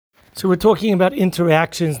So we're talking about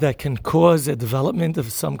interactions that can cause a development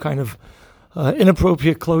of some kind of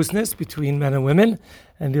inappropriate closeness between men and women,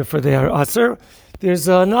 and therefore they are asur. There's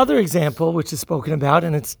another example which is spoken about,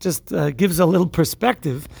 and it just gives a little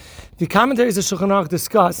perspective. The commentaries of Shulchan Aruch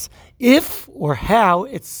discuss if or how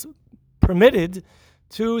it's permitted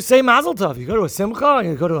to say Mazel Tov. You go to a simcha,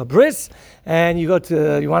 you go to a bris, and you want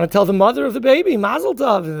to tell the mother of the baby Mazel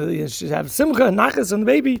Tov. You should have simcha and nachas on the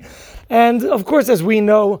baby. And of course, as we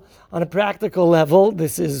know, on a practical level,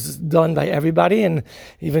 this is done by everybody, and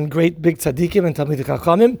even great big tzaddikim and Talmidei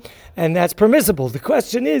Chachamim, and that's permissible. The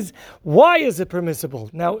question is, why is it permissible?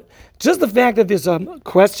 Now, just the fact that there's a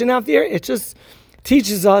question out there, it just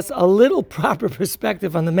teaches us a little proper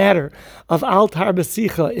perspective on the matter of al tar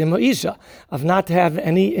b'sicha im ha'isha, of not to have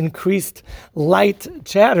any increased light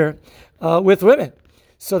chatter with women.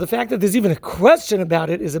 So the fact that there's even a question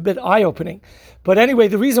about it is a bit eye-opening. But anyway,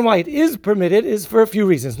 the reason why it is permitted is for a few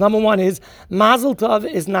reasons. Number one is Mazel Tov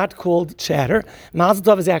is not called chatter. Mazel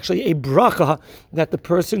Tov is actually a bracha that the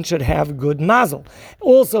person should have good mazel.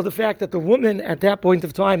 Also, the fact that the woman at that point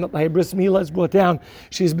of time, by bris milah is brought down,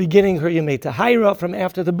 she's beginning her yemei tahira from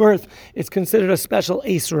after the birth. It's considered a special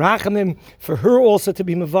eis rachamim for her also to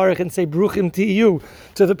be mevarich and say bruchim tiyu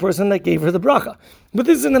to the person that gave her the bracha. But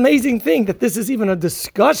this is an amazing thing that this is even a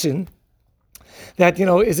discussion that,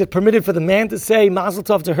 is it permitted for the man to say Mazel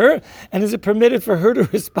Tov to her? And is it permitted for her to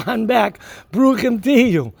respond back, Bruchim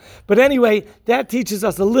Tiyu? But anyway, that teaches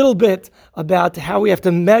us a little bit about how we have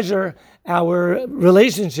to measure our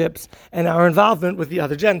relationships and our involvement with the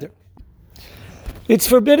other gender. It's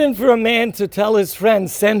forbidden for a man to tell his friend,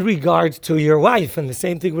 send regards to your wife. And the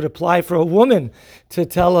same thing would apply for a woman to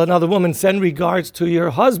tell another woman, send regards to your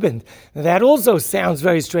husband. That also sounds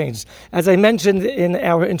very strange. As I mentioned in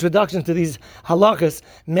our introduction to these halachas,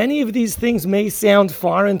 many of these things may sound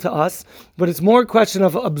foreign to us, but it's more a question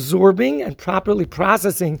of absorbing and properly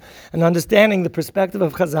processing and understanding the perspective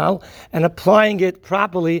of Chazal and applying it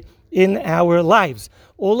properly in our lives.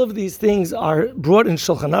 All of these things are brought in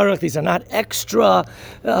Shulchan Aruch. These are not extra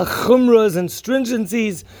chumras and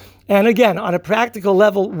stringencies. And again, on a practical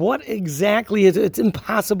level, what exactly is it's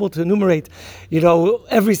impossible to enumerate,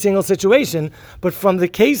 every single situation. But from the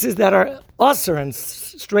cases that are asur and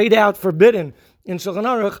straight out forbidden in Shulchan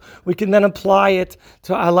Aruch, we can then apply it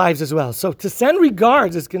to our lives as well. So to send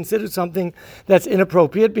regards is considered something that's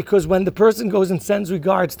inappropriate, because when the person goes and sends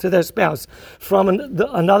regards to their spouse from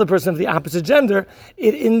another person of the opposite gender,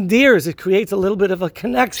 it endears, it creates a little bit of a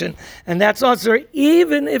connection. And that's also,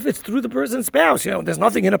 even if it's through the person's spouse, there's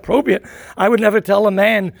nothing inappropriate. I would never tell a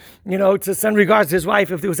man, to send regards to his wife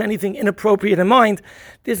if there was anything inappropriate in mind.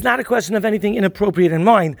 There's not a question of anything inappropriate in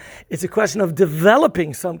mind. It's a question of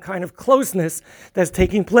developing some kind of closeness that's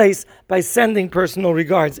taking place by sending personal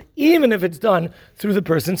regards, even if it's done through the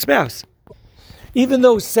person's spouse. Even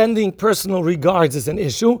though sending personal regards is an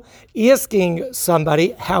issue, asking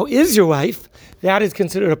somebody, how is your wife? That is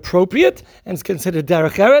considered appropriate, and it's considered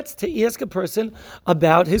derech eretz to ask a person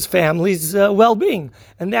about his family's well-being,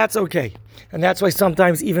 and that's okay. And that's why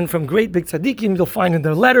sometimes, even from great big tzaddikim, you'll find in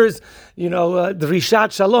their letters, the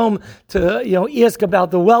rishat shalom, to ask about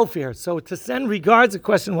the welfare. So to send regards, a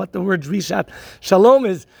question what the word rishat shalom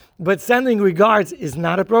is, but sending regards is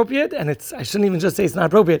not appropriate, and I shouldn't even just say it's not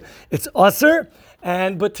appropriate, it's asur,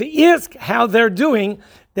 but to ask how they're doing,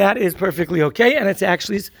 that is perfectly okay, and it's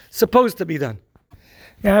actually supposed to be done.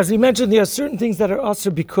 Now, as we mentioned, there are certain things that are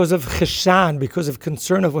asur because of cheshan, because of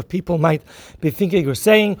concern of what people might be thinking or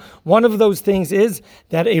saying. One of those things is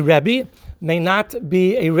that a rebbe may not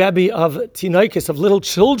be a rebbe of tinoikis, of little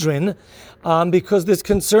children, because there's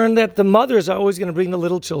concern that the mothers are always going to bring the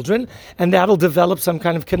little children, and that'll develop some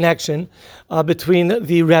kind of connection between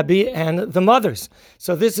the rebbe and the mothers.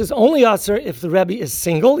 So this is only asur if the rebbe is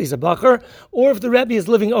single, he's a bacher, or if the rebbe is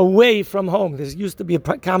living away from home. There used to be a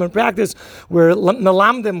common practice where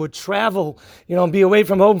melamdim would travel, and be away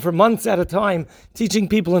from home for months at a time, teaching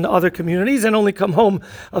people in other communities, and only come home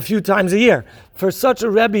a few times a year. For such a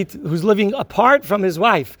rebbe who's living apart from his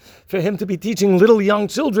wife, for him to be teaching little young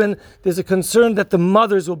children, there's a concern that the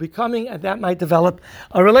mothers will be coming, and that might develop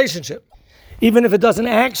a relationship. Even if it doesn't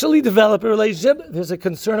actually develop a relationship, there's a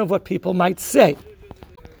concern of what people might say.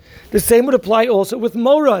 The same would apply also with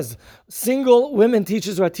moras. Single women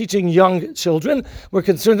teachers who are teaching young children, we're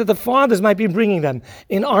concerned that the fathers might be bringing them.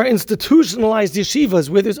 In our institutionalized yeshivas,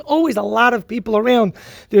 where there's always a lot of people around,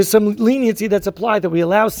 there's some leniency that's applied, that we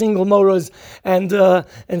allow single moras and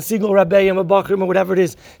single rabbeim or bachrim or whatever it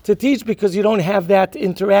is to teach, because you don't have that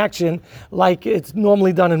interaction like it's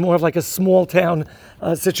normally done in more of like a small town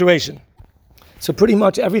situation. So pretty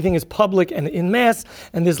much everything is public and in mass,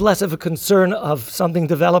 and there's less of a concern of something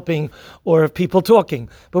developing or of people talking.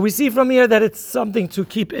 But we see from here that it's something to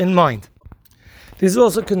keep in mind. There's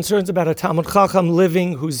also concerns about a Talmud Chacham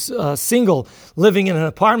who's single, living in an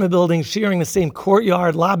apartment building, sharing the same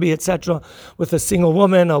courtyard, lobby, etc., with a single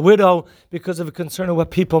woman, a widow, because of a concern of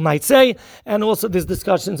what people might say. And also there's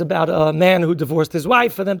discussions about a man who divorced his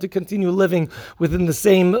wife, for them to continue living within the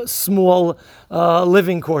same small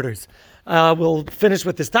living quarters. We'll finish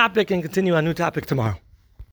with this topic and continue our new topic tomorrow.